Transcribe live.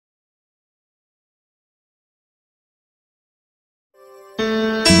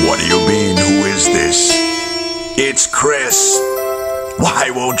It's Chris.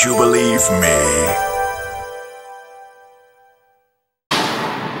 Why won't you believe me?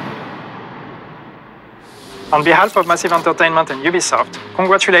 On behalf of Massive Entertainment and Ubisoft,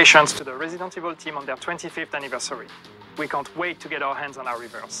 congratulations to the Resident Evil team on their 25th anniversary. We can't wait to get our hands on our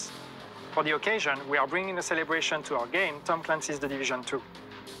reverse. For the occasion, we are bringing a celebration to our game, Tom Clancy's The Division 2.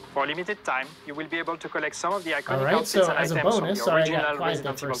 For a limited time, you will be able to collect some of the iconic outfits and items from the original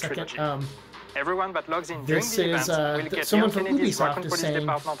Resident Evil trilogy. Everyone that logs in during the event will get Leon Kennedy's Raccoon Police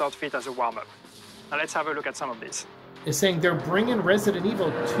Department outfit as a warm-up. Now let's have a look at some of these. Is saying they're bringing Resident Evil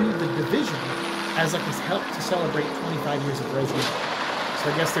to the Division as like a help to celebrate 25 years of Resident Evil.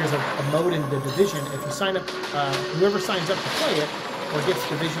 So I guess there's a mode in the Division. If you sign up, whoever signs up to play it or gets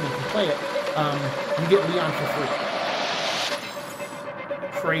Division and can play it, you get Leon for free.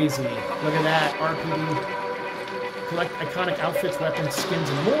 Crazy. Look at that. RPD. Collect iconic outfits, weapons, skins,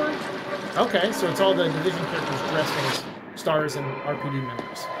 and more. Okay, so it's all the Division characters dressed as stars and RPD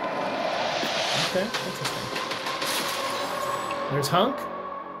members. Okay, interesting. There's Hunk.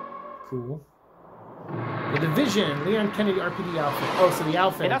 Cool. The Division, Leon Kennedy RPD outfit. Oh, so the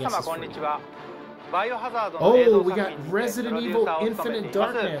outfit, I guess, is free. Oh, we got Resident Evil Infinite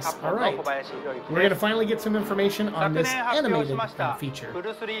Darkness. All right. We're going to finally get some information on this animated feature. Here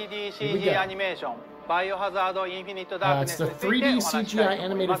we go. It's the 3D CGI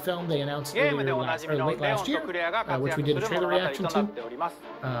animated film they announced late last year, which we did a trailer reaction to.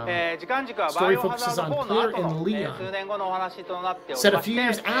 Story focuses on Claire and Leon. Set a few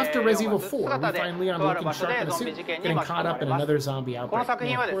years after Resident Evil 4, we find Leon looking sharp in a suit, getting caught up in another zombie outbreak.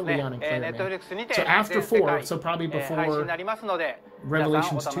 Man, poor Leon and Claire, man. So after 4, so probably before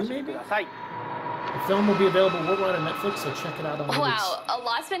Revelations 2, maybe? The film will be available worldwide on Netflix, so check it out on release. Wow, a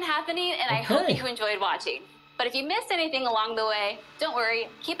lot's been happening, and I hope you enjoyed watching. But if you missed anything along the way, don't worry.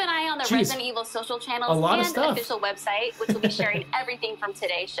 Keep an eye on the Resident Evil social channels and official website, which will be sharing everything from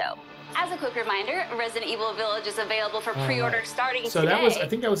today's show. As a quick reminder, Resident Evil Village is available for pre-order starting today. That was, I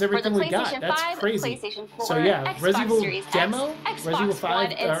think that was everything we got. That's crazy. PlayStation 4, so yeah, Xbox Resident Evil Series demo, X, Resident Evil 5,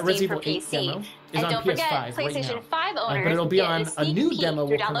 Resident Evil 8 PC. demo is and on don't PS5 forget, right PlayStation now. 5 owners but it'll be on a new demo will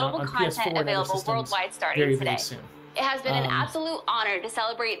through come out on PS4 and other systems worldwide starting very soon. It has been an absolute honor to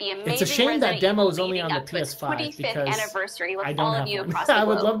celebrate the amazing It's a shame that demo is only on the PS5 because anniversary with I don't all have of you one. across the I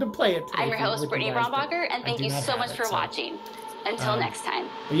globe. would love to play it. I'm your host, Brittany Brombacher, and thank you so much for watching. Until next time.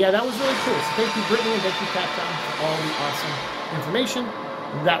 But yeah, that was really cool. So thank you, Brittany, and thank you, Capcom, for all the awesome information.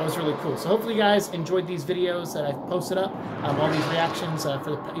 That was really cool. So hopefully you guys enjoyed these videos that I've posted up, all these reactions for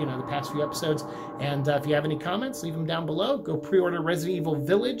the past few episodes. And if you have any comments, leave them down below. Go pre-order Resident Evil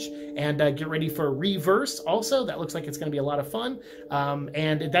Village and get ready for Reverse also. That looks like it's going to be a lot of fun.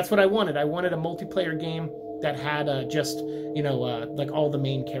 And that's what I wanted. I wanted a multiplayer game that had like all the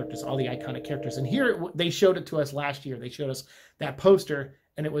main characters, all the iconic characters. And here they showed it to us last year. They showed us that poster,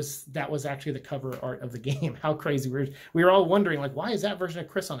 and that was actually the cover art of the game. How crazy. We were all wondering, like, why is that version of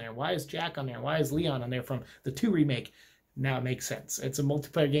Chris on there? Why is Jack on there? Why is Leon on there from the 2 remake? Now it makes sense. It's a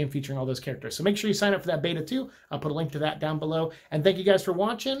multiplayer game featuring all those characters. So make sure you sign up for that beta too. I'll put a link to that down below. And thank you guys for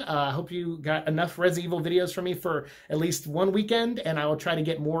watching. I hope you got enough Resident Evil videos from me for at least one weekend. And I will try to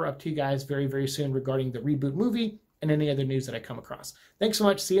get more up to you guys very, very soon regarding the reboot movie and any other news that I come across. Thanks so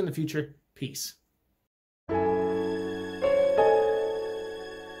much. See you in the future. Peace.